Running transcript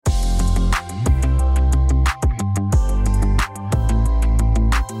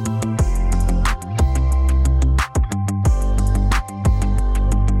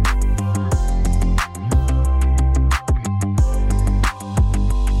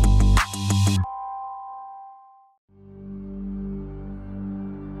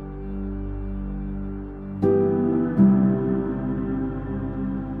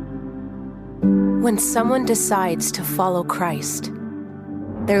When someone decides to follow Christ,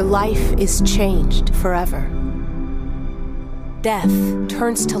 their life is changed forever. Death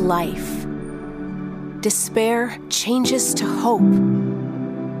turns to life. Despair changes to hope.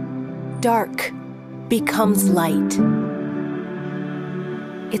 Dark becomes light.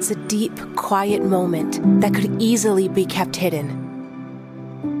 It's a deep, quiet moment that could easily be kept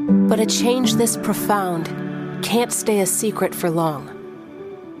hidden. But a change this profound can't stay a secret for long.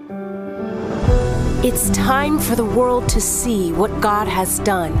 It's time for the world to see what God has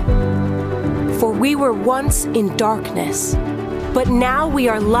done. For we were once in darkness, but now we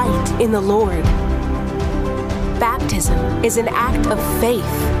are light in the Lord. Baptism is an act of faith.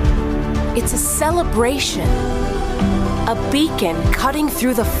 It's a celebration, a beacon cutting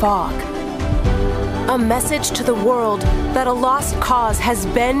through the fog, a message to the world that a lost cause has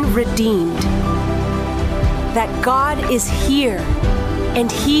been redeemed, that God is here and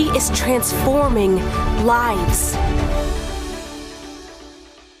He is transforming lives.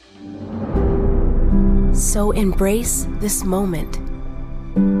 So embrace this moment.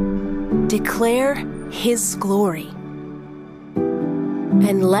 Declare His glory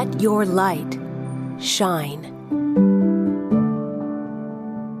and let your light shine.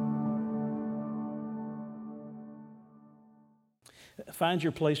 Find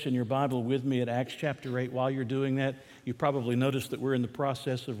your place in your Bible with me at Acts chapter 8. While you're doing that, you probably noticed that we're in the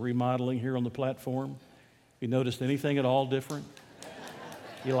process of remodeling here on the platform. You noticed anything at all different?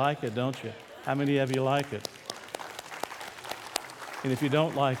 You like it, don't you? How many of you like it? And if you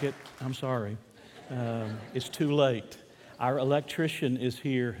don't like it, I'm sorry. It's too late. Our electrician is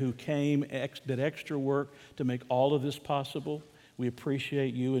here who came, did extra work to make all of this possible. We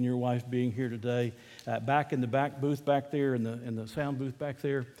appreciate you and your wife being here today. Back in the back booth back there, in the sound booth back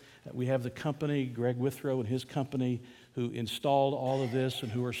there, we have the company, Greg Withrow and his company, who installed all of this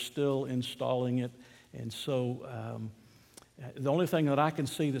and who are still installing it. And so the only thing that I can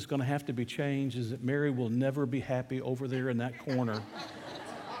see that's going to have to be changed is that Mary will never be happy over there in that corner.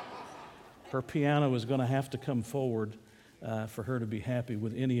 Her piano is going to have to come forward for her to be happy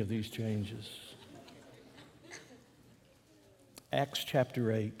with any of these changes. Acts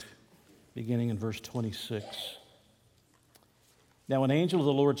chapter 8, beginning in verse 26. Now an angel of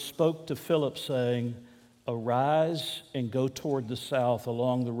the Lord spoke to Philip, saying, "Arise and go toward the south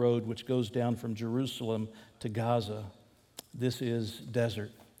along the road which goes down from Jerusalem to Gaza. This is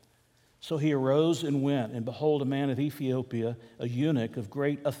desert." So he arose and went, and behold, a man of Ethiopia, a eunuch of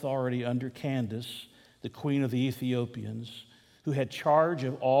great authority under Candace, the queen of the Ethiopians, who had charge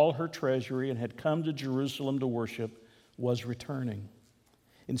of all her treasury and had come to Jerusalem to worship, was returning.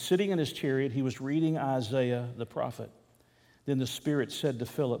 And sitting in his chariot, he was reading Isaiah the prophet. Then the Spirit said to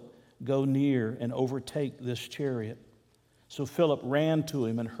Philip, "Go near and overtake this chariot." So Philip ran to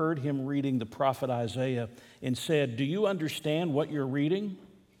him and heard him reading the prophet Isaiah and said, "Do you understand what you're reading?"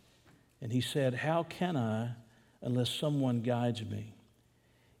 And he said, "How can I unless someone guides me?"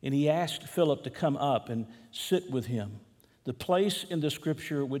 And he asked Philip to come up and sit with him. The place in the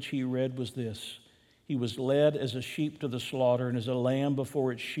scripture which he read was this: "He was led as a sheep to the slaughter, and as a lamb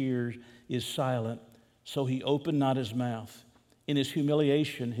before its shears is silent, so he opened not his mouth. In his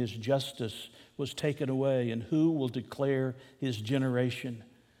humiliation his justice was taken away, and who will declare his generation?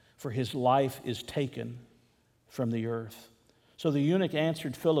 For his life is taken from the earth." So the eunuch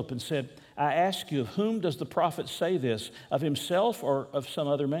answered Philip and said, "I ask you, of whom does the prophet say this, of himself or of some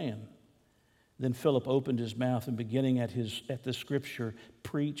other man?" Then Philip opened his mouth and beginning at the scripture,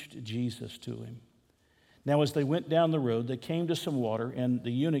 preached Jesus to him. Now as they went down the road, they came to some water, and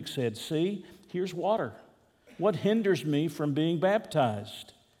the eunuch said, "See, here's water. What hinders me from being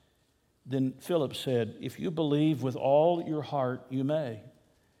baptized?" Then Philip said, "If you believe with all your heart, you may."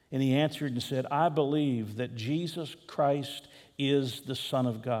 And he answered and said, "I believe that Jesus Christ is the Son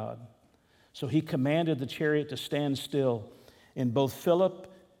of God." So he commanded the chariot to stand still, and both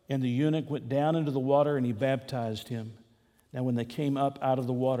Philip and the eunuch went down into the water, and he baptized him. Now when they came up out of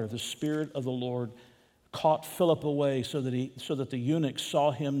the water, the Spirit of the Lord caught Philip away so that the eunuch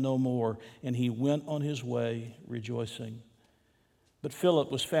saw him no more, and he went on his way rejoicing. But Philip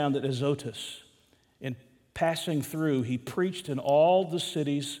was found at Azotus, and passing through, he preached in all the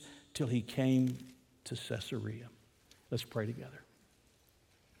cities till he came to Caesarea. Let's pray together.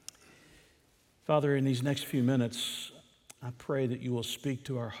 Father, in these next few minutes, I pray that you will speak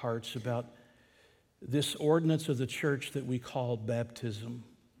to our hearts about this ordinance of the church that we call baptism.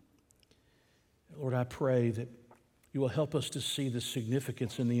 Lord, I pray that you will help us to see the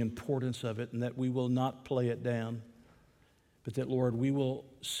significance and the importance of it, and that we will not play it down, but that, Lord, we will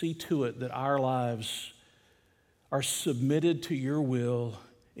see to it that our lives are submitted to your will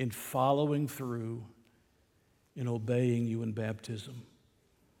in following through in obeying you in baptism.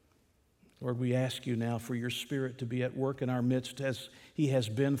 Lord, we ask you now for your Spirit to be at work in our midst as he has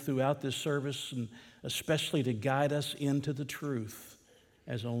been throughout this service, and especially to guide us into the truth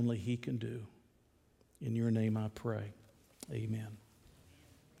as only he can do. In your name I pray. Amen.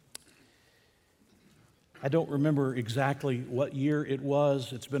 I don't remember exactly what year it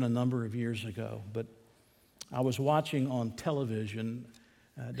was. It's been a number of years ago, but I was watching on television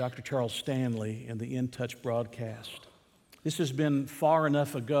Dr. Charles Stanley and the In Touch broadcast. This has been far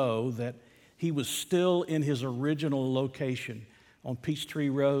enough ago that he was still in his original location on Peachtree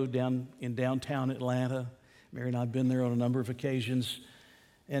Road down in downtown Atlanta. Mary and I have been there on a number of occasions.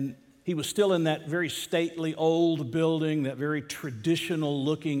 And he was still in that very stately old building, that very traditional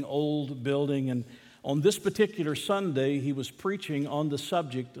looking old building. And on this particular Sunday, he was preaching on the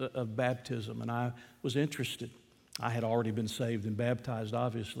subject of baptism, and I was interested. I had already been saved and baptized,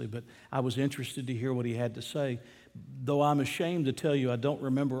 obviously, but I was interested to hear what he had to say, though I'm ashamed to tell you I don't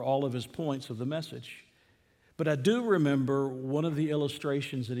remember all of his points of the message. But I do remember one of the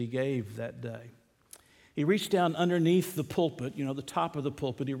illustrations that he gave that day. He reached down underneath the pulpit, the top of the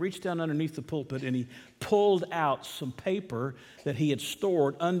pulpit. He reached down underneath the pulpit and he pulled out some paper that he had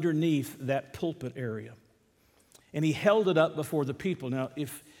stored underneath that pulpit area. And he held it up before the people. Now,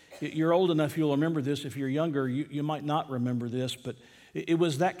 if you're old enough, you'll remember this. If you're younger, you might not remember this, but it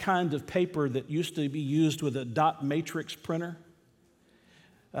was that kind of paper that used to be used with a dot matrix printer.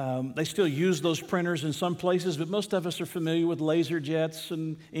 They still use those printers in some places, but most of us are familiar with laser jets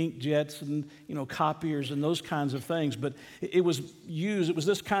and ink jets and copiers and those kinds of things. But it was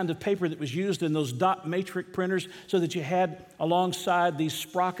this kind of paper that was used in those dot matrix printers, so that you had alongside these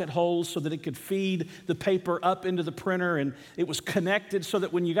sprocket holes so that it could feed the paper up into the printer, and it was connected so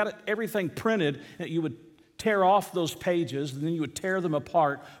that when you got everything printed, you would tear off those pages, and then you would tear them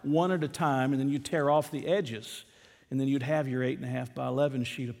apart one at a time, and then you tear off the edges. And then you'd have your 8.5 by 11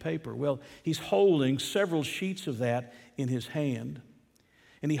 sheet of paper. Well, he's holding several sheets of that in his hand.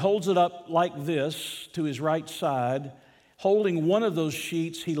 And he holds it up like this to his right side. Holding one of those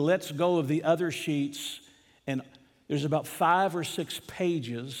sheets, he lets go of the other sheets. And there's about 5 or 6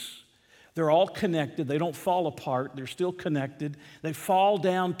 pages. They're all connected. They don't fall apart. They're still connected. They fall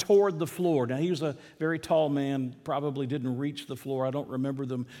down toward the floor. Now, he was a very tall man, probably didn't reach the floor. I don't remember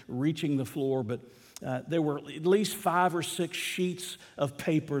them reaching the floor, but there were at least 5 or 6 sheets of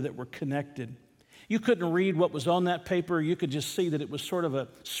paper that were connected. You couldn't read what was on that paper. You could just see that it was sort of a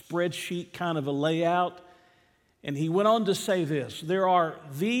spreadsheet kind of a layout. And he went on to say this: there are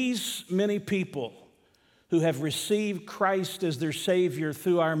these many people who have received Christ as their Savior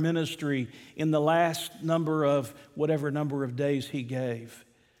through our ministry in the last number of whatever number of days he gave,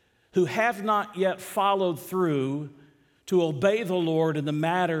 who have not yet followed through to obey the Lord in the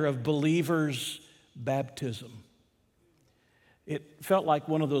matter of believers' baptism. It felt like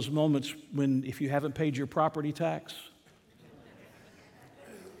one of those moments when, if you haven't paid your property tax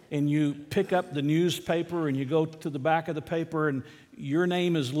and you pick up the newspaper and you go to the back of the paper and your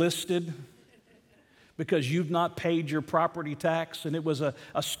name is listed because you've not paid your property tax. And it was a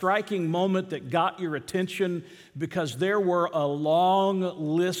striking moment that got your attention, because there were a long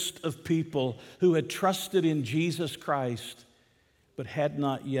list of people who had trusted in Jesus Christ but had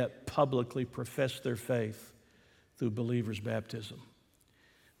not yet publicly professed their faith through believers' baptism.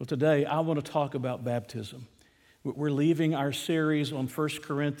 Well, today I want to talk about baptism. We're leaving our series on 1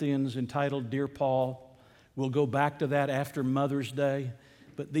 Corinthians entitled Dear Paul. We'll go back to that after Mother's Day.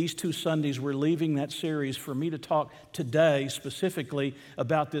 But these 2 Sundays, we're leaving that series for me to talk today specifically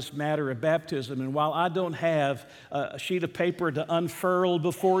about this matter of baptism. And while I don't have a sheet of paper to unfurl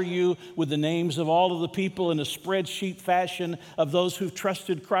before you with the names of all of the people in a spreadsheet fashion of those who've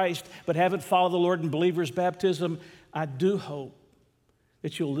trusted Christ but haven't followed the Lord in believers' baptism, I do hope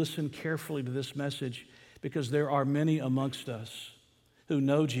that you'll listen carefully to this message, because there are many amongst us who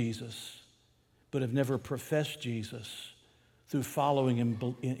know Jesus but have never professed Jesus through following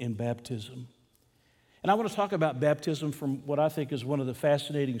him in baptism. And I want to talk about baptism from what I think is one of the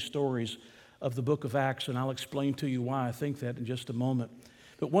fascinating stories of the book of Acts, and I'll explain to you why I think that in just a moment.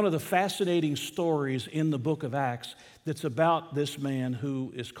 But one of the fascinating stories in the book of Acts that's about this man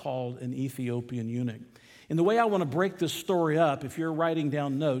who is called an Ethiopian eunuch. And the way I want to break this story up, if you're writing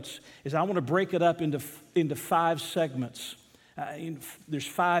down notes, is I want to break it up into 5 segments. There's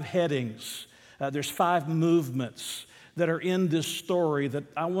 5 headings. There's 5 movements that are in this story that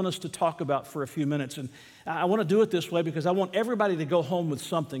I want us to talk about for a few minutes. And I want to do it this way because I want everybody to go home with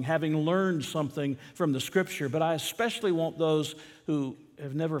something, having learned something from the Scripture. But I especially want those who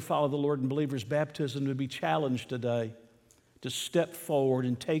have never followed the Lord in believers' baptism to be challenged today to step forward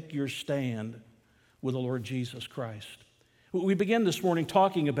and take your stand with the Lord Jesus Christ. We begin this morning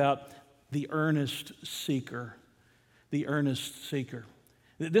talking about the earnest seeker. The earnest seeker.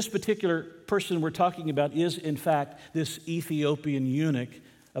 This particular person we're talking about is, in fact, this Ethiopian eunuch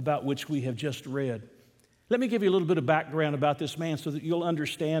about which we have just read. Let me give you a little bit of background about this man so that you'll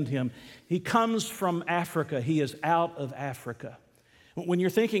understand him. He comes from Africa. He is out of Africa. When you're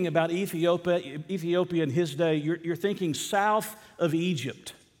thinking about Ethiopia in his day, you're thinking south of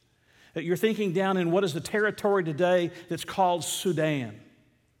Egypt. You're thinking down in what is the territory today that's called Sudan.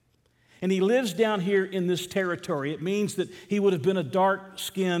 And he lives down here in this territory. It means that he would have been a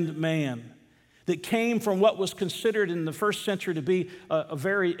dark-skinned man that came from what was considered in the first century to be a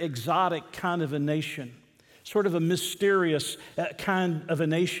very exotic kind of a nation, sort of a mysterious kind of a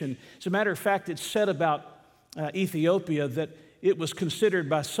nation. As a matter of fact, it's said about Ethiopia that it was considered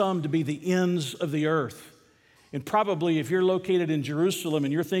by some to be the ends of the earth. And probably if you're located in Jerusalem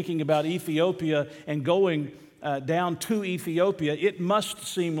and you're thinking about Ethiopia and going down to Ethiopia, it must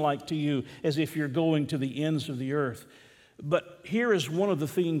seem like to you as if you're going to the ends of the earth. But here is one of the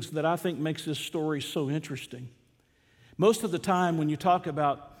things that I think makes this story so interesting. Most of the time when you talk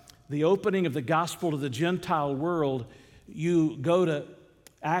about the opening of the gospel to the Gentile world, you go to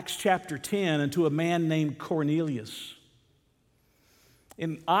Acts chapter 10 and to a man named Cornelius.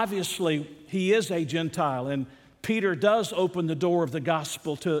 And obviously, he is a Gentile, and Peter does open the door of the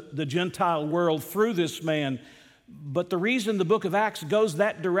gospel to the Gentile world through this man. But the reason the book of Acts goes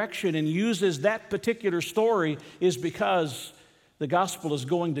that direction and uses that particular story is because the gospel is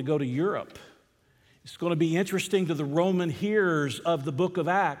going to go to Europe. It's going to be interesting to the Roman hearers of the book of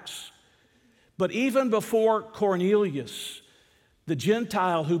Acts. But even before Cornelius, the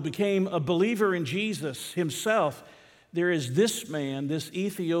Gentile who became a believer in Jesus himself, there is this man, this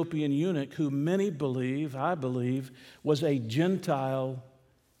Ethiopian eunuch, who many believe, I believe, was a Gentile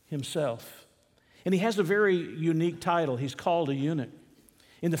himself. And he has a very unique title. He's called a eunuch.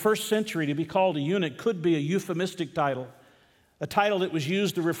 In the first century, to be called a eunuch could be a euphemistic title, a title that was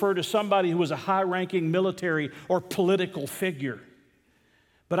used to refer to somebody who was a high-ranking military or political figure.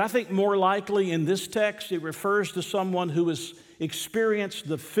 But I think more likely in this text, it refers to someone who has experienced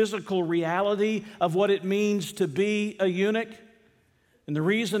the physical reality of what it means to be a eunuch. And the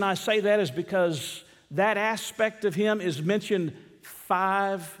reason I say that is because that aspect of him is mentioned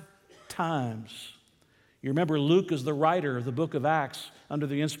 5 times. You remember Luke is the writer of the book of Acts under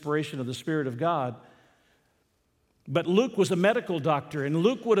the inspiration of the Spirit of God. But Luke was a medical doctor, and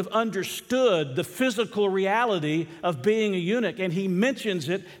Luke would have understood the physical reality of being a eunuch, and he mentions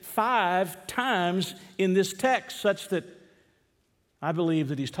it 5 times in this text, such that I believe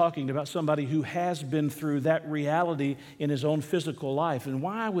that he's talking about somebody who has been through that reality in his own physical life. And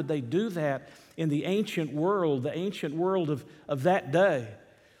why would they do that in the ancient world of that day?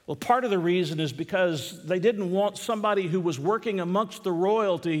 Well, part of the reason is because they didn't want somebody who was working amongst the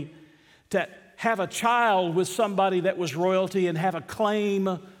royalty to have a child with somebody that was royalty and have a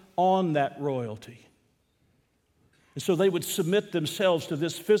claim on that royalty. And so they would submit themselves to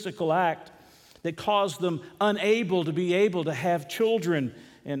this physical act that caused them unable to be able to have children.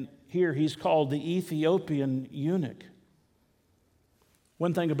 And here he's called the Ethiopian eunuch.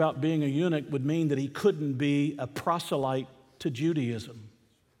 One thing about being a eunuch would mean that he couldn't be a proselyte to Judaism.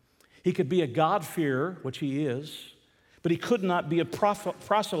 He could be a God-fearer, which he is, but he could not be a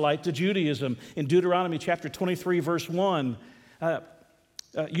proselyte to Judaism. In Deuteronomy chapter 23, verse 1,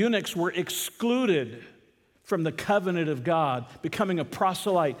 eunuchs were excluded from the covenant of God, becoming a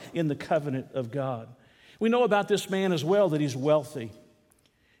proselyte in the covenant of God. We know about this man as well that he's wealthy.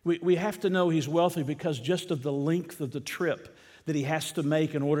 We have to know he's wealthy because just of the length of the trip that he has to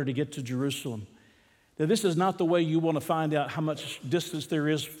make in order to get to Jerusalem. Now, this is not the way you want to find out how much distance there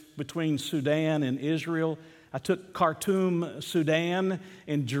is between Sudan and Israel. I took Khartoum, Sudan,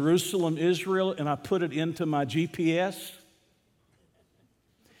 and Jerusalem, Israel, and I put it into my GPS.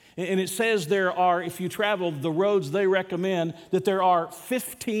 And it says there are, if you travel the roads they recommend, that there are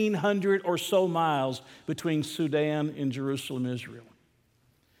 1,500 or so miles between Sudan and Jerusalem, Israel.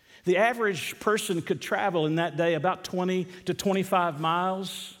 The average person could travel in that day about 20 to 25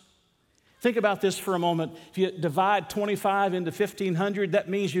 miles. Think about this for a moment. If you divide 25 into 1,500, that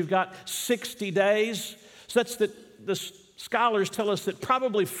means you've got 60 days. Such that the scholars tell us that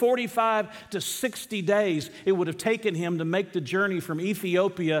probably 45 to 60 days it would have taken him to make the journey from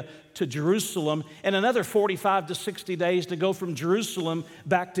Ethiopia to Jerusalem, and another 45 to 60 days to go from Jerusalem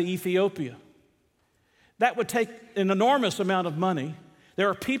back to Ethiopia. That would take an enormous amount of money. There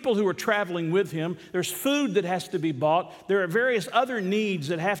are people who are traveling with him. There's food that has to be bought. There are various other needs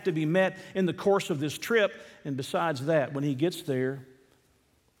that have to be met in the course of this trip. And besides that, when he gets there,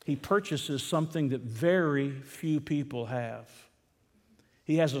 he purchases something that very few people have.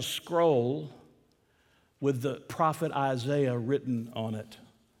 He has a scroll with the prophet Isaiah written on it.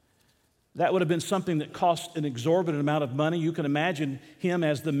 That would have been something that cost an exorbitant amount of money. You can imagine him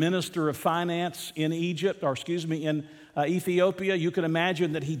as the minister of finance in in Ethiopia. You can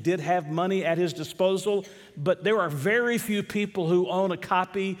imagine that he did have money at his disposal, but there are very few people who own a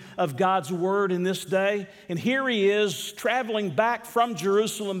copy of God's word in this day. And here he is traveling back from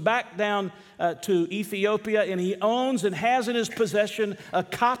Jerusalem, back down to Ethiopia, and he owns and has in his possession a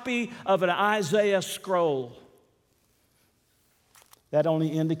copy of an Isaiah scroll. That only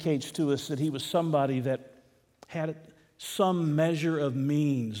indicates to us that he was somebody that had some measure of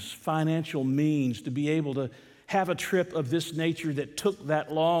means, financial means, to be able to have a trip of this nature that took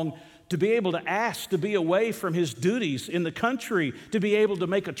that long, to be able to ask to be away from his duties in the country, to be able to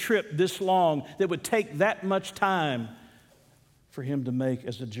make a trip this long that would take that much time for him to make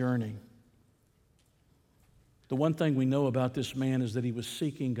as a journey. The one thing we know about this man is that he was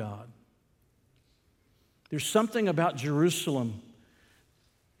seeking God. There's something about Jerusalem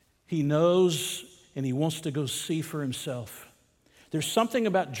he knows and he wants to go see for himself. There's something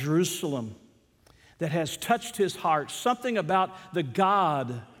about Jerusalem that has touched his heart, something about the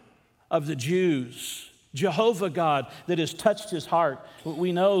God of the Jews, Jehovah God, that has touched his heart.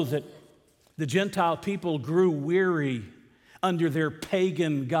 We know that the Gentile people grew weary under their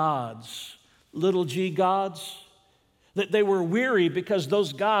pagan gods, little g gods. That they were weary because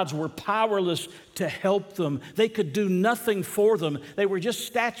those gods were powerless to help them. They could do nothing for them. They were just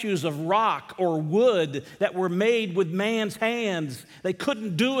statues of rock or wood that were made with man's hands. They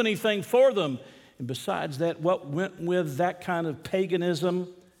couldn't do anything for them. And besides that, what went with that kind of paganism,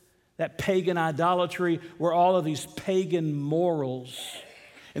 that pagan idolatry, were all of these pagan morals.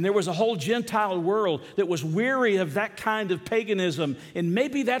 And there was a whole Gentile world that was weary of that kind of paganism. And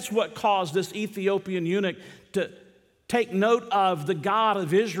maybe that's what caused this Ethiopian eunuch to take note of the God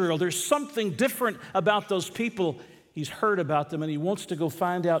of Israel. There's something different about those people. He's heard about them and he wants to go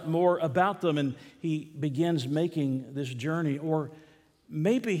find out more about them, and he begins making this journey. Or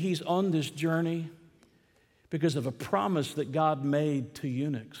maybe he's on this journey because of a promise that God made to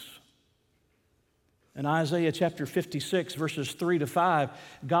eunuchs. In Isaiah chapter 56, verses 3-5,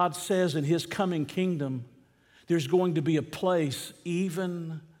 God says in his coming kingdom, there's going to be a place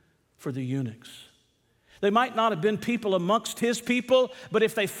even for the eunuchs. They might not have been people amongst his people, but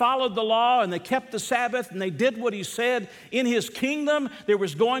if they followed the law and they kept the Sabbath and they did what he said, in his kingdom, there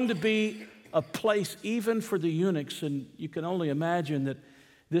was going to be a place even for the eunuchs. And you can only imagine that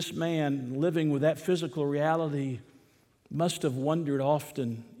this man living with that physical reality must have wondered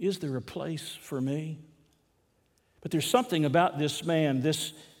often, is there a place for me? But there's something about this man,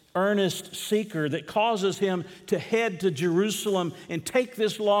 this earnest seeker, that causes him to head to Jerusalem and take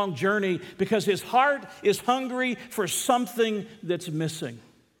this long journey because his heart is hungry for something that's missing.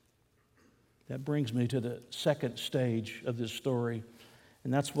 That brings me to the second stage of this story,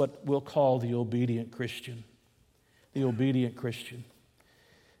 and that's what we'll call the obedient Christian. The obedient Christian.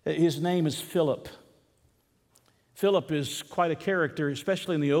 His name is Philip. Philip is quite a character,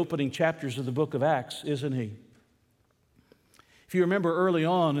 especially in the opening chapters of the book of Acts, isn't he? If you remember early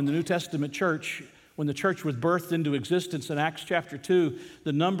on in the New Testament church, when the church was birthed into existence in Acts chapter 2,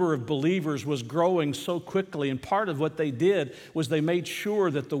 the number of believers was growing so quickly, and part of what they did was they made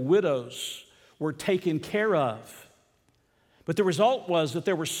sure that the widows were taken care of. But the result was that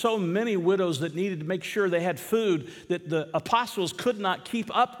there were so many widows that needed to make sure they had food that the apostles could not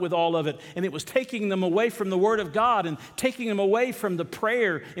keep up with all of it, and it was taking them away from the Word of God and taking them away from the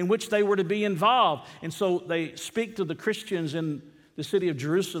prayer in which they were to be involved. And so they speak to the Christians in the city of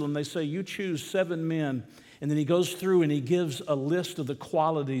Jerusalem. They say, you choose 7 men. And then he goes through and he gives a list of the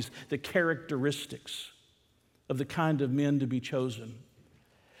qualities, the characteristics of the kind of men to be chosen.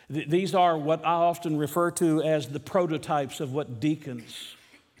 These are what I often refer to as the prototypes of what deacons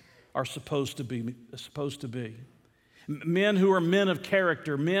are supposed to be. Men who are men of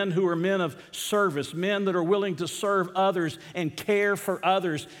character, men who are men of service, men that are willing to serve others and care for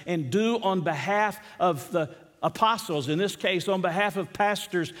others and do on behalf of the apostles, in this case on behalf of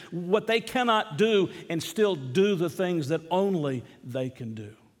pastors, what they cannot do and still do the things that only they can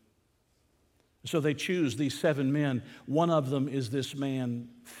do. So they choose these 7 men. One of them is this man,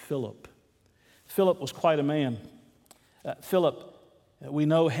 Philip. Philip was quite a man. Philip, we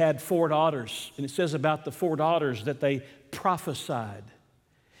know, had 4 daughters. And it says about the 4 daughters that they prophesied.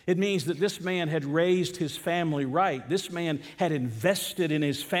 It means that this man had raised his family right. This man had invested in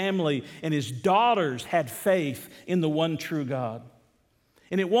his family, and his daughters had faith in the one true God.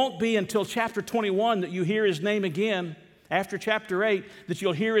 And it won't be until chapter 21 that you hear his name again, after chapter 8, that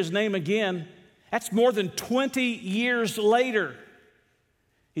you'll hear his name again. That's more than 20 years later.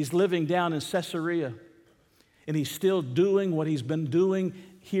 He's living down in Caesarea, and he's still doing what he's been doing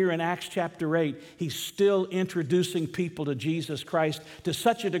here in Acts chapter 8. He's still introducing people to Jesus Christ to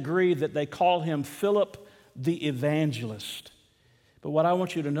such a degree that they call him Philip the Evangelist. But what I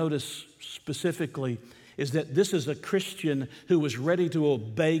want you to notice specifically is that this is a Christian who was ready to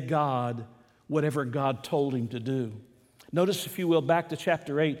obey God, whatever God told him to do. Notice, if you will, back to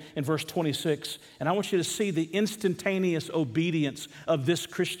chapter 8 and verse 26, and I want you to see the instantaneous obedience of this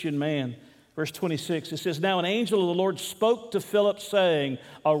Christian man. Verse 26, it says, "Now an angel of the Lord spoke to Philip, saying,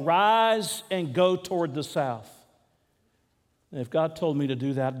 'Arise and go toward the south.'" And if God told me to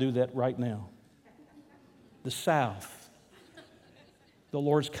do that, I'd do that right now. The south. The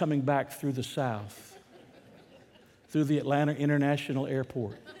Lord's coming back through the south, through the Atlanta International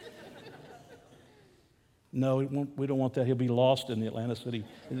Airport. No, we don't want that. He'll be lost in the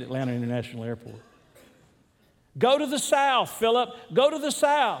Atlanta International Airport. Go to the south, Philip. Go to the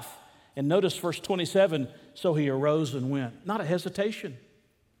south. And notice verse 27, so he arose and went. Not a hesitation.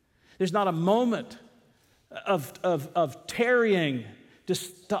 There's not a moment of tarrying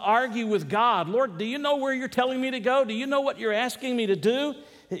just to argue with God. Lord, do you know where you're telling me to go? Do you know what you're asking me to do?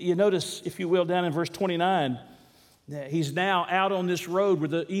 You notice, if you will, down in verse 29, he's now out on this road where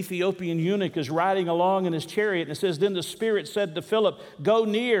the Ethiopian eunuch is riding along in his chariot. And it says, "Then the Spirit said to Philip, 'Go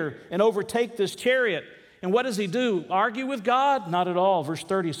near and overtake this chariot.'" And what does he do? Argue with God? Not at all. Verse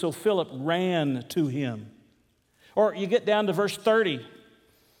 30, so Philip ran to him. Or you get down to verse 30,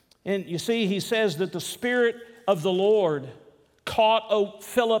 and you see he says that the Spirit of the Lord caught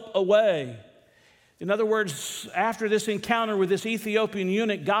Philip away. In other words, after this encounter with this Ethiopian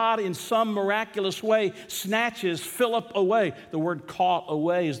eunuch, God in some miraculous way snatches Philip away. The word caught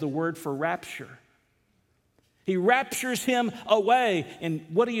away is the word for rapture. He raptures him away. And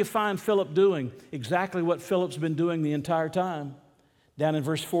what do you find Philip doing? Exactly what Philip's been doing the entire time. Down in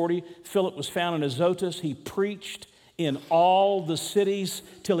verse 40, Philip was found in Azotus. He preached in all the cities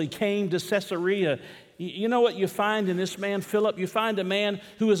till he came to Caesarea. You know what you find in this man, Philip? You find a man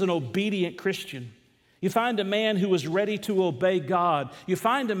who is an obedient Christian. You find a man who is ready to obey God. You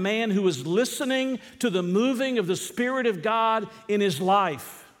find a man who is listening to the moving of the Spirit of God in his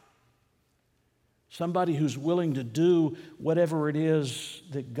life. Somebody who's willing to do whatever it is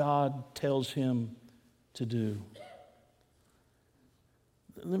that God tells him to do.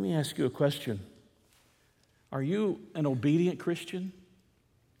 Let me ask you a question. Are you an obedient Christian?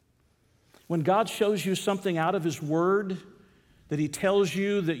 When God shows you something out of His Word that He tells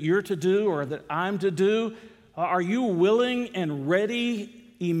you that you're to do or that I'm to do, are you willing and ready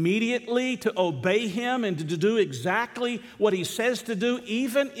immediately to obey Him and to do exactly what He says to do,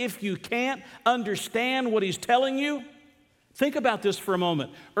 even if you can't understand what He's telling you? Think about this for a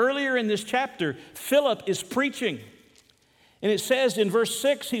moment. Earlier in this chapter, Philip is preaching. And it says in verse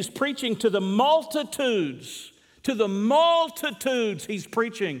 6, he's preaching to the multitudes. To the multitudes he's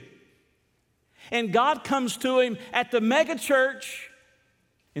preaching. And God comes to him at the mega church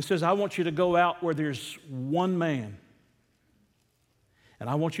and says, I want you to go out where there's one man. And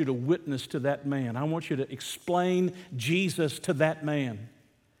I want you to witness to that man. I want you to explain Jesus to that man.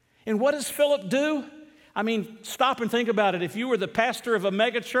 And what does Philip do? I mean, stop and think about it. If you were the pastor of a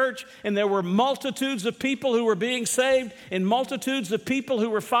mega church and there were multitudes of people who were being saved and multitudes of people who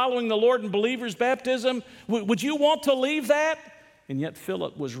were following the Lord in believers' baptism, would you want to leave that? And yet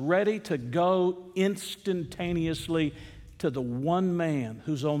Philip was ready to go instantaneously to the one man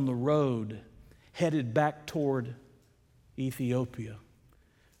who's on the road headed back toward Ethiopia.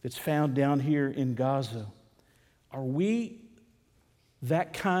 That's found down here in Gaza. Are we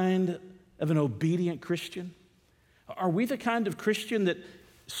that kind of an obedient Christian? Are we the kind of Christian that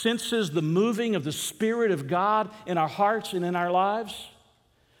senses the moving of the Spirit of God in our hearts and in our lives?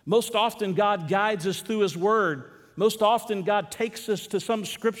 Most often God guides us through His Word. Most often God takes us to some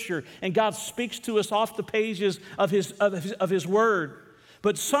Scripture and God speaks to us off the pages of His Word.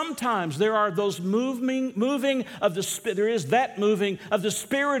 But sometimes there are those moving of the Spirit. There is that moving of the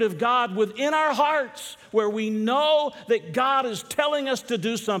Spirit of God within our hearts where we know that God is telling us to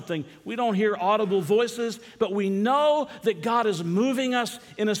do something. We don't hear audible voices, but we know that God is moving us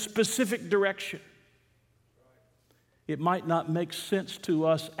in a specific direction. It might not make sense to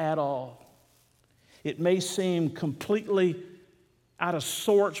us at all. It may seem completely out of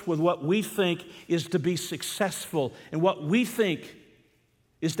sorts with what we think is to be successful and what we think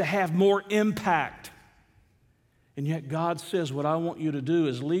is to have more impact. And yet God says, what I want you to do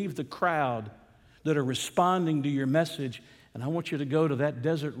is leave the crowd that are responding to your message, and I want you to go to that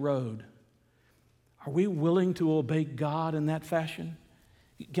desert road. Are we willing to obey God in that fashion?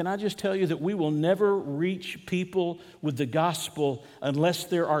 Can I just tell you that we will never reach people with the gospel unless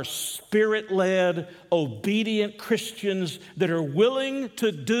there are Spirit-led, obedient Christians that are willing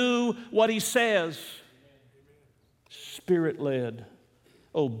to do what He says. Spirit-led,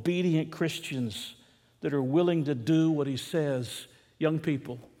 obedient Christians that are willing to do what He says. Young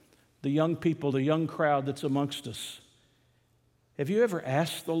people, the young crowd that's amongst us. Have you ever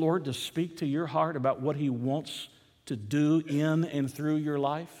asked the Lord to speak to your heart about what He wants to do in and through your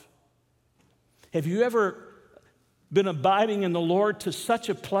life? Have you ever been abiding in the Lord to such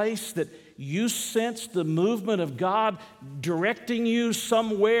a place that you sense the movement of God directing you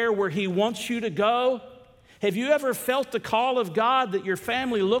somewhere where He wants you to go? Have you ever felt the call of God that your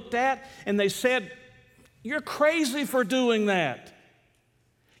family looked at and they said, "You're crazy for doing that.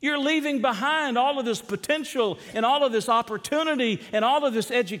 You're leaving behind all of this potential and all of this opportunity and all of this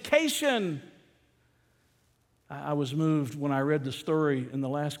education"? I was moved when I read the story in the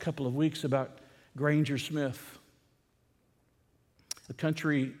last couple of weeks about Granger Smith, a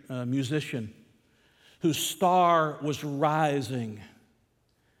country musician whose star was rising.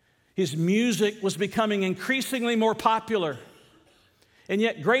 His music was becoming increasingly more popular. And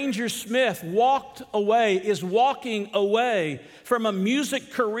yet Granger Smith is walking away from a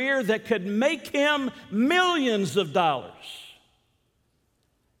music career that could make him millions of dollars,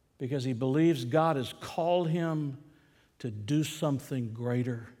 because he believes God has called him to do something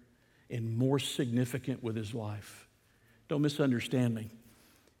greater and more significant with his life. Don't misunderstand me.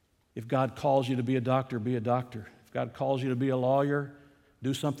 If God calls you to be a doctor, be a doctor. If God calls you to be a lawyer,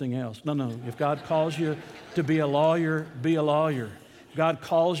 do something else. No. If God calls you to be a lawyer, be a lawyer. If God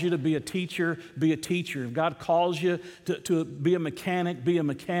calls you to be a teacher, be a teacher. If God calls you to be a mechanic, be a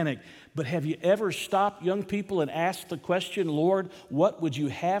mechanic. But have you ever stopped, young people, and asked the question, "Lord, what would you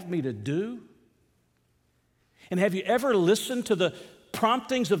have me to do?" And have you ever listened to the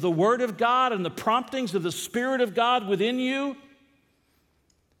promptings of the Word of God and the promptings of the Spirit of God within you?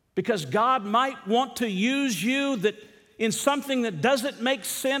 Because God might want to use you in something that doesn't make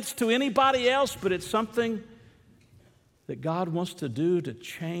sense to anybody else, but it's something that God wants to do to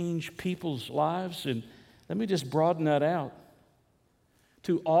change people's lives. And let me just broaden that out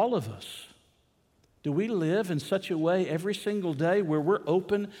to all of us. Do we live in such a way every single day where we're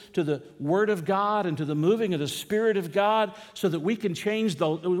open to the Word of God and to the moving of the Spirit of God so that we can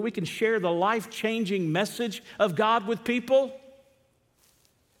share the life-changing message of God with people?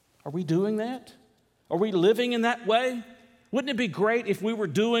 Are we doing that? Are we living in that way? Wouldn't it be great if we were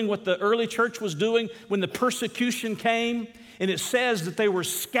doing what the early church was doing when the persecution came? And it says that they were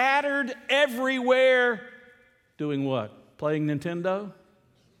scattered everywhere. Doing what? Playing Nintendo?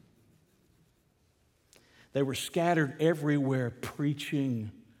 They were scattered everywhere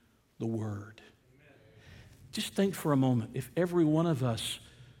preaching the Word. Just think for a moment, if every one of us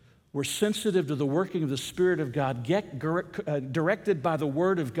were sensitive to the working of the Spirit of God, directed by the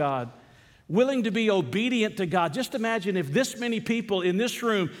Word of God, willing to be obedient to God. Just imagine if this many people in this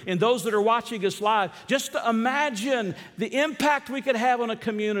room and those that are watching us live, just to imagine the impact we could have on a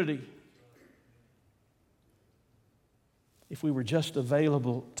community if we were just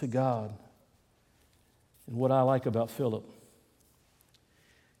available to God. And what I like about Philip,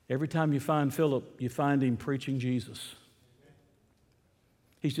 every time you find Philip, you find him preaching Jesus.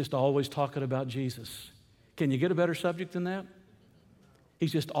 He's just always talking about Jesus. Can you get a better subject than that?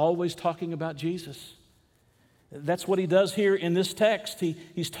 He's just always talking about Jesus. That's what he does here in this text.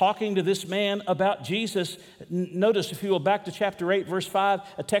 He's talking to this man about Jesus. Notice, if you go back to chapter 8, verse 5,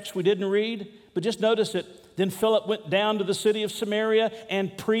 a text we didn't read, but just notice it. Then Philip went down to the city of Samaria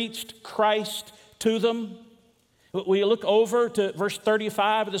and preached Christ to them. We look over to verse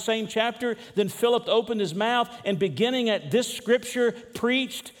 35 of the same chapter. Then Philip opened his mouth and, beginning at this scripture,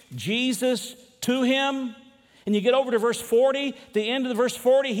 preached Jesus to him. And you get over to verse 40, the end of the verse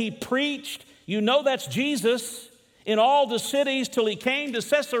 40, he preached, you know that's Jesus, in all the cities till he came to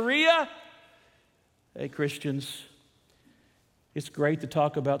Caesarea. Hey, Christians, it's great to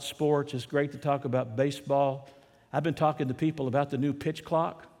talk about sports. It's great to talk about baseball. I've been talking to people about the new pitch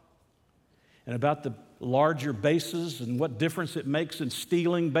clock and about the larger bases and what difference it makes in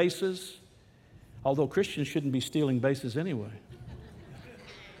stealing bases, although Christians shouldn't be stealing bases anyway.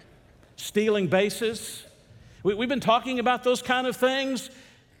 Stealing bases. We've been talking about those kind of things,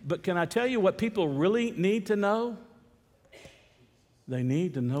 but can I tell you what people really need to know? They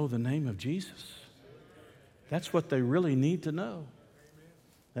need to know the name of Jesus. That's what they really need to know.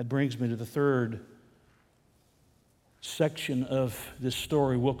 That brings me to the third section of this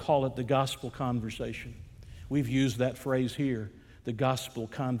story. We'll call it the gospel conversation. We've used that phrase here, the gospel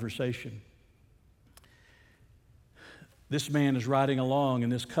conversation. This man is riding along in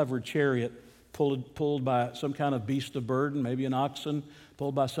this covered chariot, pulled by some kind of beast of burden, maybe an oxen,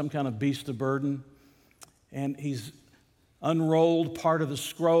 pulled by some kind of beast of burden. And he's unrolled part of the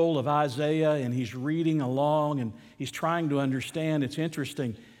scroll of Isaiah, and he's reading along, and he's trying to understand. It's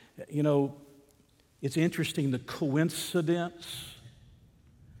interesting. It's interesting the coincidence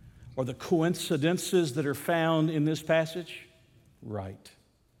or the coincidences that are found in this passage. Right.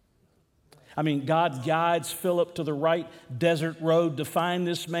 I mean, God guides Philip to the right desert road to find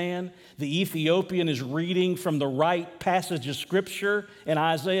this man. The Ethiopian is reading from the right passage of Scripture in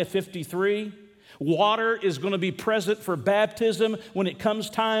Isaiah 53. Water is going to be present for baptism when it comes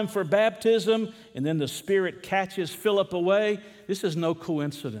time for baptism, and then the Spirit catches Philip away. This is no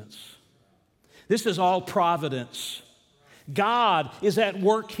coincidence. This is all providence. God is at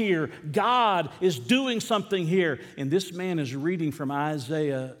work here. God is doing something here. And this man is reading from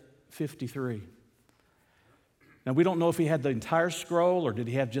Isaiah 53. Now, we don't know if he had the entire scroll or did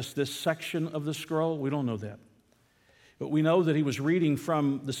he have just this section of the scroll. We don't know that. But we know that he was reading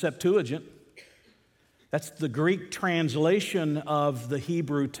from the Septuagint. That's the Greek translation of the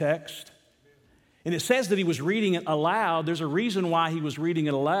Hebrew text. And it says that he was reading it aloud. There's a reason why he was reading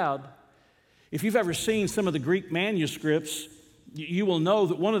it aloud. If you've ever seen some of the Greek manuscripts, you will know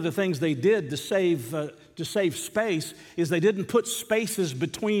that one of the things they did to save space is they didn't put spaces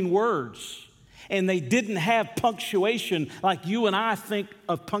between words. And they didn't have punctuation like you and I think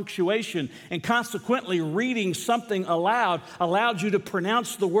of punctuation. And consequently, reading something aloud allowed you to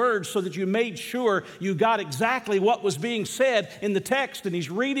pronounce the words so that you made sure you got exactly what was being said in the text. And he's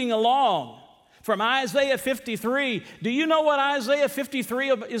reading along from Isaiah 53. Do you know what Isaiah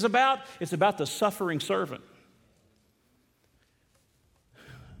 53 is about? It's about the suffering servant.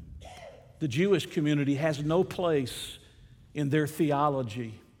 The Jewish community has no place in their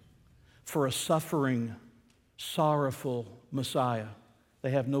theology for a suffering, sorrowful Messiah. They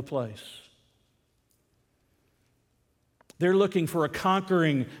have no place. They're looking for a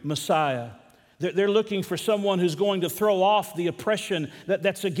conquering Messiah. They're looking for someone who's going to throw off the oppression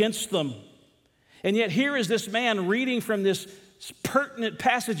that's against them. And yet here is this man reading from this pertinent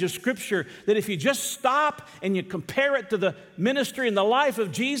passage of Scripture that if you just stop and you compare it to the ministry and the life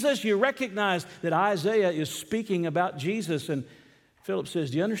of Jesus, you recognize that Isaiah is speaking about Jesus. And Philip says,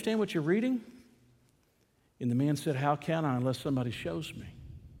 "Do you understand what you're reading?" And the man said, "How can I unless somebody shows me?"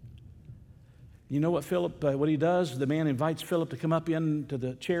 You know what what he does? The man invites Philip to come up into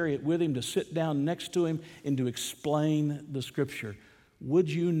the chariot with him, to sit down next to him, and to explain the Scripture.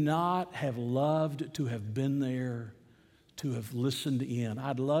 Would you not have loved to have been there, to have listened in?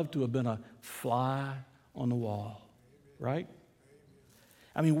 I'd love to have been a fly on the wall, right?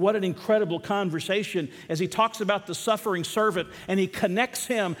 I mean, what an incredible conversation as he talks about the suffering servant and he connects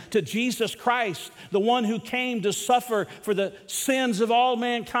him to Jesus Christ, the one who came to suffer for the sins of all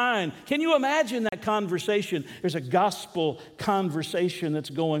mankind. Can you imagine that conversation? There's a gospel conversation that's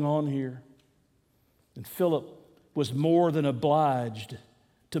going on here. And Philip was more than obliged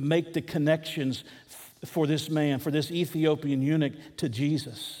to make the connections for this man, for this Ethiopian eunuch, to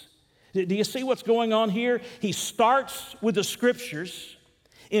Jesus. Do you see what's going on here? He starts with the Scriptures,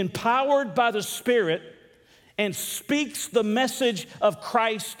 empowered by the Spirit, and speaks the message of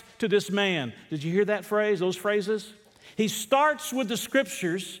Christ to this man. Did you hear that phrase, those phrases? He starts with the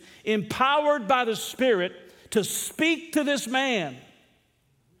Scriptures, empowered by the Spirit, to speak to this man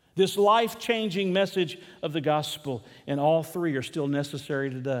this life-changing message of the gospel. And all three are still necessary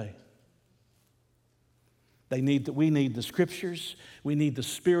today. We need the Scriptures, we need the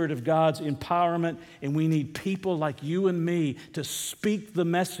Spirit of God's empowerment, and we need people like you and me to speak the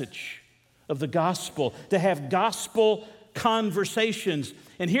message of the gospel, to have gospel conversations.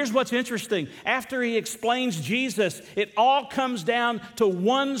 And here's what's interesting. After he explains Jesus, it all comes down to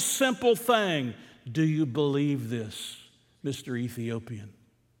one simple thing. Do you believe this, Mr. Ethiopian?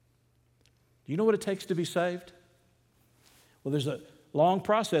 Do you know what it takes to be saved? Well, there's a long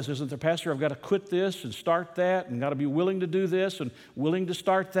process, isn't there, Pastor? I've got to quit this and start that, and got to be willing to do this and willing to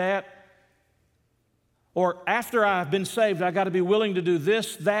start that. Or after I've been saved, I've got to be willing to do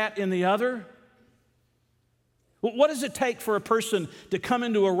this, that, and the other. Well, what does it take for a person to come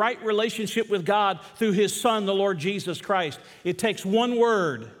into a right relationship with God through His Son, the Lord Jesus Christ? It takes one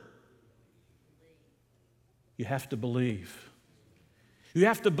word. You have to believe. You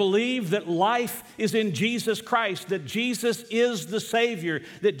have to believe that life is in Jesus Christ, that Jesus is the Savior,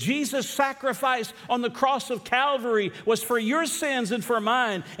 that Jesus' sacrifice on the cross of Calvary was for your sins and for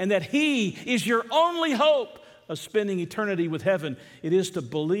mine, and that He is your only hope of spending eternity with heaven. It is to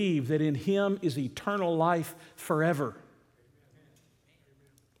believe that in Him is eternal life forever.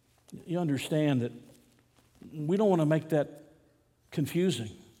 You understand that we don't want to make that confusing.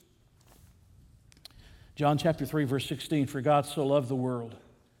 John chapter 3, verse 16, for God so loved the world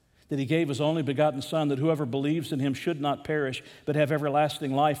that He gave His only begotten Son, that whoever believes in Him should not perish, but have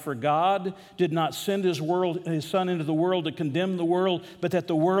everlasting life. For God did not send His Son into the world to condemn the world, but that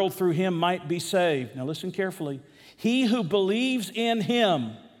the world through Him might be saved. Now listen carefully. He who believes in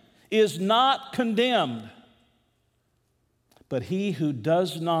Him is not condemned, but he who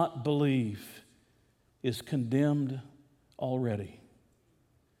does not believe is condemned already.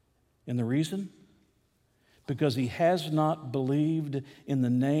 And the reason? Because he has not believed in the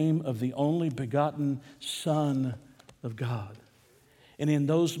name of the only begotten Son of God. And in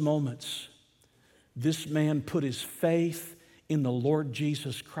those moments, this man put his faith in the Lord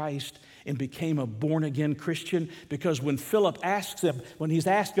Jesus Christ and became a born-again Christian, because when Philip asks him, when he's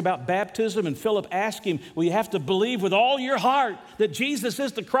asked about baptism, and Philip asked him, well, you have to believe with all your heart that Jesus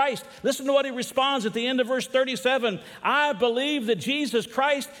is the Christ. Listen to what he responds at the end of verse 37. I believe that Jesus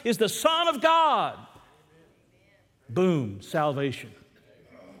Christ is the Son of God. Boom, salvation.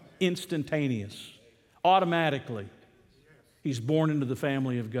 Instantaneous. Automatically. He's born into the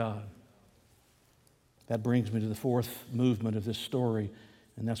family of God. That brings me to the fourth movement of this story,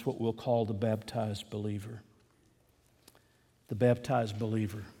 and that's what we'll call the baptized believer. The baptized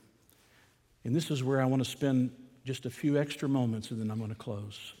believer. And this is where I want to spend just a few extra moments, and then I'm going to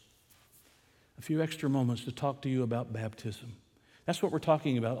close. A few extra moments to talk to you about baptism. That's what we're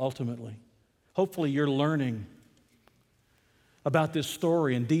talking about ultimately. Hopefully you're learning about this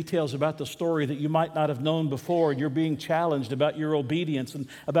story and details about the story that you might not have known before, and you're being challenged about your obedience and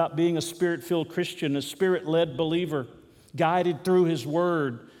about being a Spirit-filled Christian, a Spirit-led believer, guided through His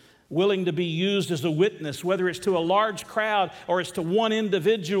Word, willing to be used as a witness, whether it's to a large crowd or it's to one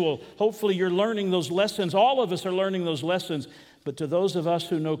individual. Hopefully you're learning those lessons. All of us are learning those lessons. But to those of us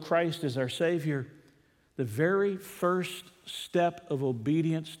who know Christ as our Savior, the very first step of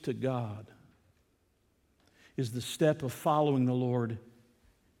obedience to God is the step of following the Lord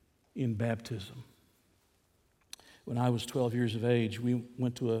in baptism. When I was 12 years of age, we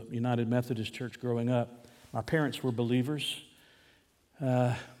went to a United Methodist church growing up. My parents were believers.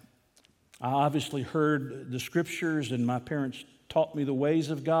 I obviously heard the scriptures, and my parents taught me the ways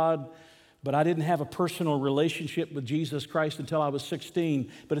of God, but I didn't have a personal relationship with Jesus Christ until I was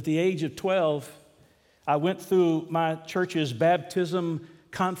 16. But at the age of 12, I went through my church's baptism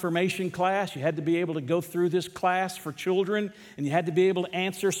confirmation class. You had to be able to go through this class for children, and you had to be able to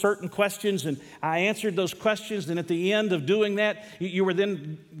answer certain questions, and I answered those questions, and at the end of doing that, you were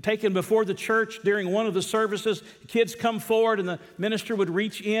then taken before the church during one of the services. The kids come forward, and the minister would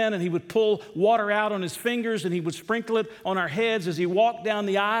reach in, and he would pull water out on his fingers, and he would sprinkle it on our heads as he walked down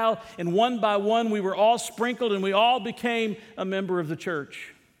the aisle, and one by one we were all sprinkled, and we all became a member of the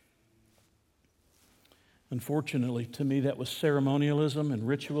church. Unfortunately, to me, that was ceremonialism and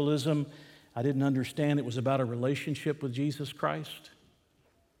ritualism. I didn't understand it was about a relationship with Jesus Christ.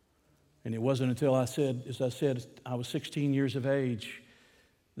 And it wasn't until I was 16 years of age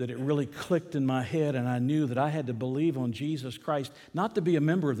that it really clicked in my head, and I knew that I had to believe on Jesus Christ, not to be a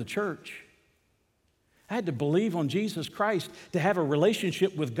member of the church. I had to believe on Jesus Christ to have a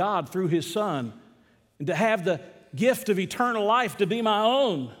relationship with God through His Son, and to have the gift of eternal life to be my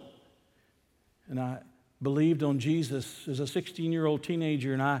own. And I believed on Jesus as a 16-year-old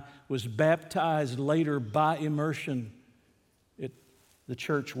teenager, and I was baptized later by immersion at the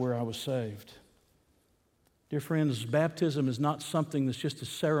church where I was saved. Dear friends, baptism is not something that's just a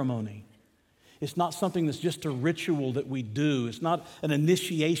ceremony. It's not something that's just a ritual that we do. It's not an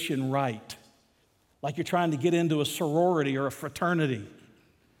initiation rite, like you're trying to get into a sorority or a fraternity.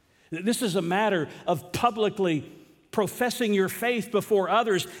 This is a matter of publicly professing your faith before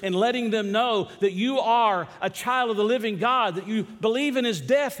others and letting them know that you are a child of the living God, that you believe in His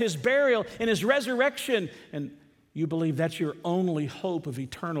death, His burial, and His resurrection, and you believe that's your only hope of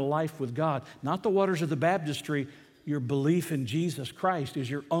eternal life with God. Not the waters of the baptistry. Your belief in Jesus Christ is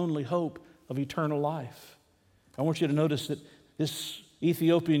your only hope of eternal life. I want you to notice that this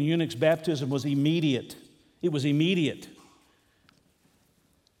Ethiopian eunuch's baptism was immediate. It was immediate.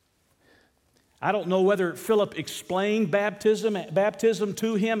 I don't know whether Philip explained baptism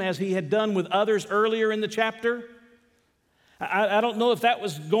to him as he had done with others earlier in the chapter. I don't know if that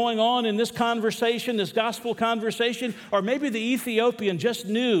was going on in this conversation, this gospel conversation, or maybe the Ethiopian just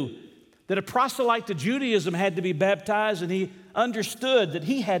knew that a proselyte to Judaism had to be baptized, and he understood that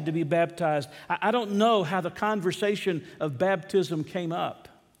he had to be baptized. I don't know how the conversation of baptism came up,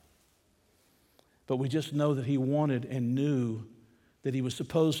 but we just know that he wanted and knew that he was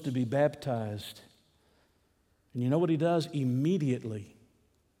supposed to be baptized. And you know what he does? Immediately,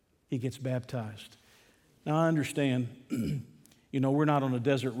 he gets baptized. Now, I understand, we're not on a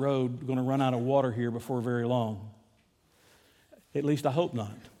desert road going to run out of water here before very long. At least I hope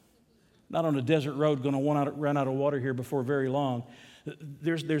not. Not on a desert road going to run out of water here before very long.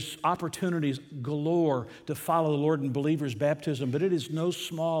 There's opportunities galore to follow the Lord in believers' baptism, but it is no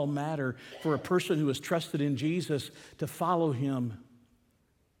small matter for a person who has trusted in Jesus to follow him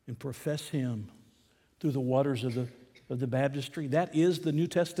and profess him through the waters of the baptistry. That is the New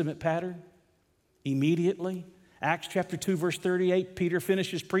Testament pattern. Immediately. Acts chapter 2, verse 38, Peter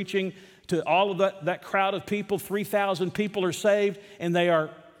finishes preaching to all of that crowd of people. 3,000 people are saved, and they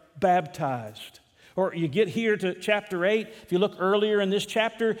are baptized. Or you get here to chapter 8. If you look earlier in this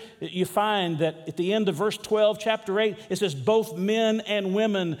chapter, you find that at the end of verse 12, chapter 8, it says both men and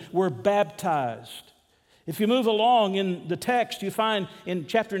women were baptized. If you move along in the text, you find in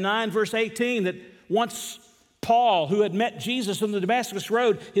chapter 9, verse 18, that once Paul, who had met Jesus on the Damascus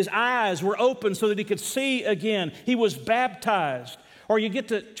Road, his eyes were opened so that he could see again. He was baptized. Or you get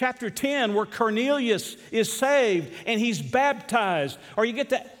to chapter 10 where Cornelius is saved and he's baptized. Or you get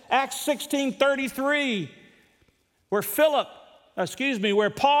to Acts 16:33 where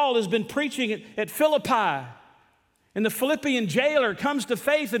Paul has been preaching at Philippi. And the Philippian jailer comes to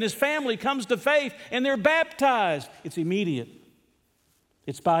faith and his family comes to faith and they're baptized. It's immediate.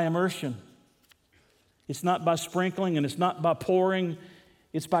 It's by immersion. It's not by sprinkling and it's not by pouring.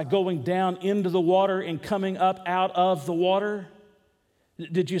 It's by going down into the water and coming up out of the water.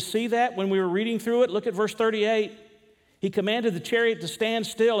 Did you see that when we were reading through it? Look at verse 38. He commanded the chariot to stand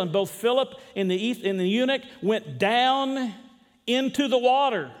still, and both Philip and the eunuch went down into the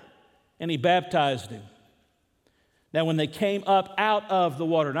water, and he baptized him. Now, when they came up out of the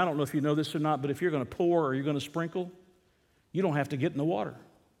water, and I don't know if you know this or not, but if you're going to pour or you're going to sprinkle, you don't have to get in the water.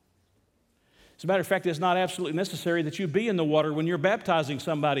 As a matter of fact, it's not absolutely necessary that you be in the water when you're baptizing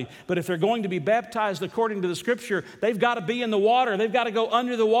somebody. But if they're going to be baptized according to the Scripture, they've got to be in the water. They've got to go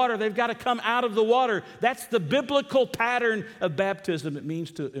under the water. They've got to come out of the water. That's the biblical pattern of baptism. It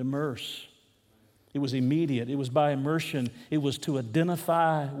means to immerse. It was immediate. It was by immersion. It was to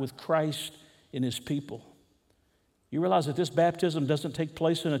identify with Christ and his people. You realize that this baptism doesn't take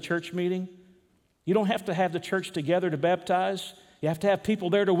place in a church meeting? You don't have to have the church together to baptize. You have to have people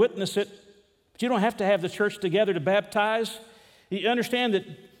there to witness it. But you don't have to have the church together to baptize. You understand that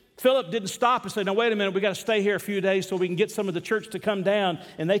Philip didn't stop and say, "No, wait a minute, we got to stay here a few days so we can get some of the church to come down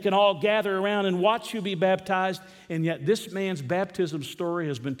and they can all gather around and watch you be baptized." And yet this man's baptism story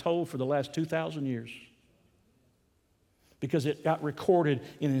has been told for the last 2,000 years because it got recorded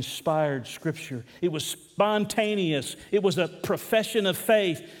in inspired Scripture. It was spontaneous. It was a profession of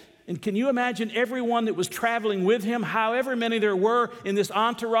faith. And can you imagine everyone that was traveling with him, however many there were in this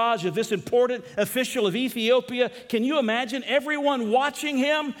entourage of this important official of Ethiopia? Can you imagine everyone watching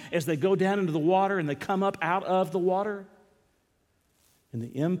him as they go down into the water and they come up out of the water? And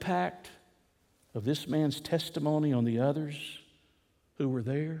the impact of this man's testimony on the others who were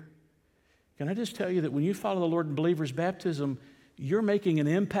there. Can I just tell you that when you follow the Lord in believers' baptism, you're making an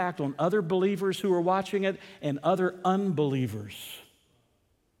impact on other believers who are watching it and other unbelievers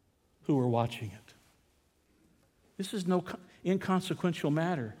who are watching it. This is no inconsequential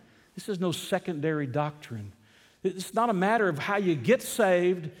matter. This is no secondary doctrine. It's not a matter of how you get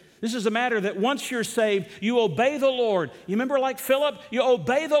saved. This is a matter that once you're saved, you obey the Lord. You remember like Philip? You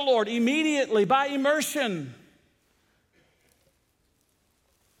obey the Lord immediately by immersion.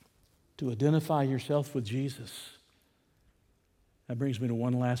 To identify yourself with Jesus. That brings me to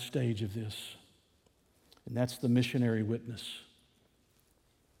one last stage of this, and that's the missionary witness.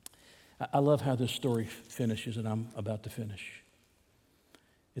 I love how this story finishes, and I'm about to finish.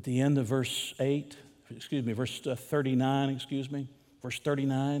 At the end of verse 39, verse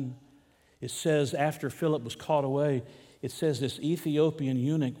 39, it says after Philip was caught away, it says this Ethiopian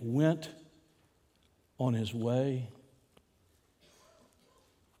eunuch went on his way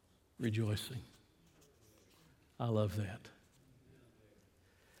rejoicing. I love that.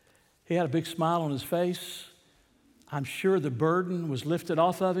 He had a big smile on his face. I'm sure the burden was lifted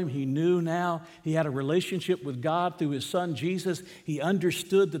off of him. He knew now he had a relationship with God through his son Jesus. He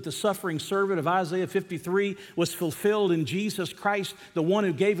understood that the suffering servant of Isaiah 53 was fulfilled in Jesus Christ, the one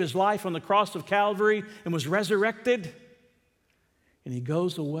who gave his life on the cross of Calvary and was resurrected. And he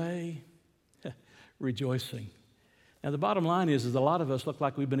goes away rejoicing. Now, the bottom line is a lot of us look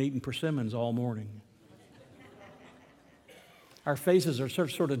like we've been eating persimmons all morning. Our faces are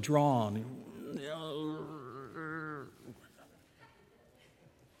sort of drawn.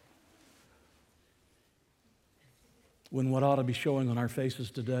 When what ought to be showing on our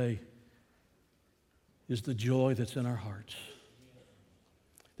faces today is the joy that's in our hearts.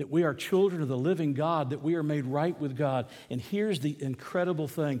 That we are children of the living God, that we are made right with God. And here's the incredible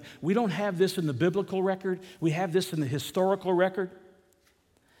thing. We don't have this in the biblical record. We have this in the historical record.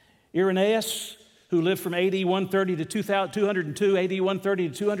 Irenaeus, who lived from AD 130 to 202, AD 130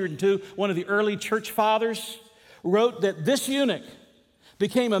 to 202, one of the early church fathers, wrote that this eunuch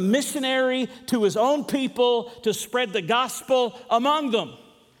became a missionary to his own people to spread the gospel among them.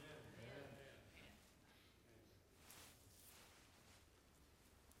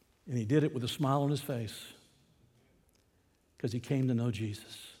 And he did it with a smile on his face because he came to know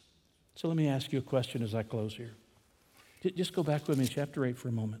Jesus. So let me ask you a question as I close here. Just go back with me to chapter 8 for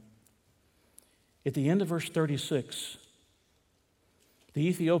a moment. At the end of verse 36, the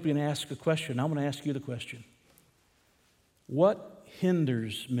Ethiopian asks a question. I'm going to ask you the question. What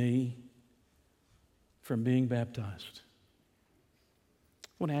hinders me from being baptized? I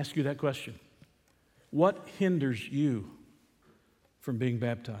want to ask you that question. What hinders you from being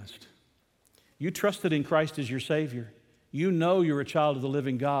baptized? You trusted in Christ as your Savior. You know you're a child of the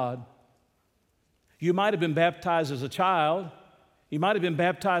living God. You might have been baptized as a child. You might have been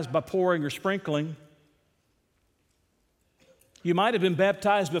baptized by pouring or sprinkling. You might have been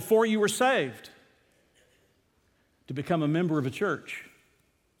baptized before you were saved to become a member of a church.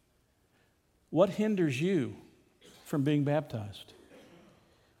 What hinders you from being baptized?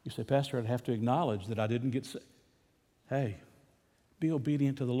 You say, Pastor, I'd have to acknowledge that I didn't get saved. Hey, be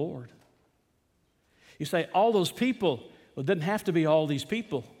obedient to the Lord. You say, all those people, well, it doesn't have to be all these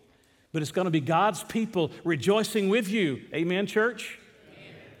people, but it's going to be God's people rejoicing with you. Amen, church?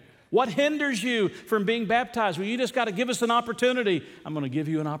 Amen. What hinders you from being baptized? Well, you just got to give us an opportunity. I'm going to give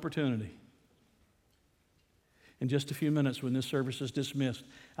you an opportunity. In just a few minutes, when this service is dismissed,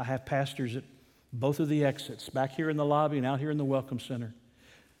 I have pastors at both of the exits, back here in the lobby and out here in the Welcome Center.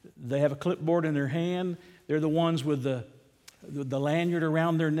 They have a clipboard in their hand. They're the ones with the lanyard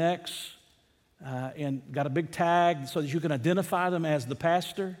around their necks and got a big tag so that you can identify them as the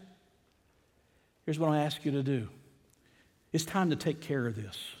pastor. Here's what I ask you to do. It's time to take care of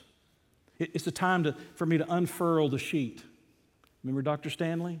this. It's the time for me to unfurl the sheet. Remember Dr.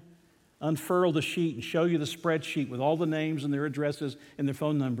 Stanley? Unfurl the sheet and show you the spreadsheet with all the names and their addresses and their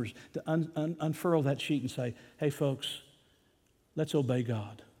phone numbers. To unfurl that sheet and say, hey folks, let's obey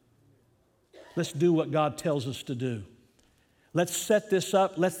God. Let's do what God tells us to do. Let's set this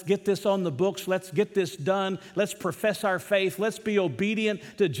up. Let's get this on the books. Let's get this done. Let's profess our faith. Let's be obedient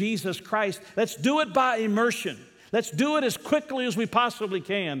to Jesus Christ. Let's do it by immersion. Let's do it as quickly as we possibly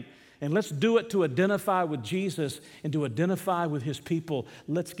can. And let's do it to identify with Jesus and to identify with his people.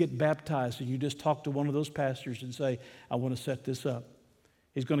 Let's get baptized. And you just talk to one of those pastors and say, I want to set this up.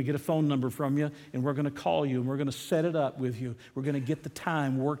 He's going to get a phone number from you, and we're going to call you, and we're going to set it up with you. We're going to get the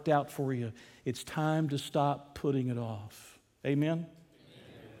time worked out for you. It's time to stop putting it off. Amen? Amen?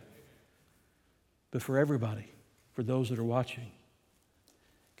 But for everybody, for those that are watching,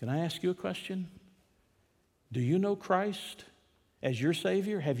 can I ask you a question? Do you know Christ as your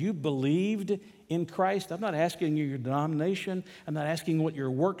Savior? Have you believed in Christ? I'm not asking you your denomination. I'm not asking what your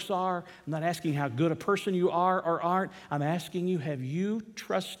works are. I'm not asking how good a person you are or aren't. I'm asking you, have you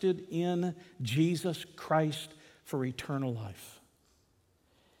trusted in Jesus Christ for eternal life?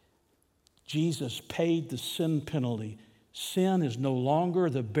 Jesus paid the sin penalty. Sin is no longer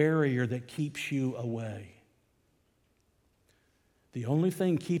the barrier that keeps you away. The only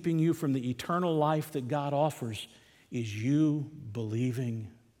thing keeping you from the eternal life that God offers is you believing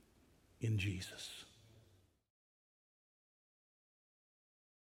in Jesus.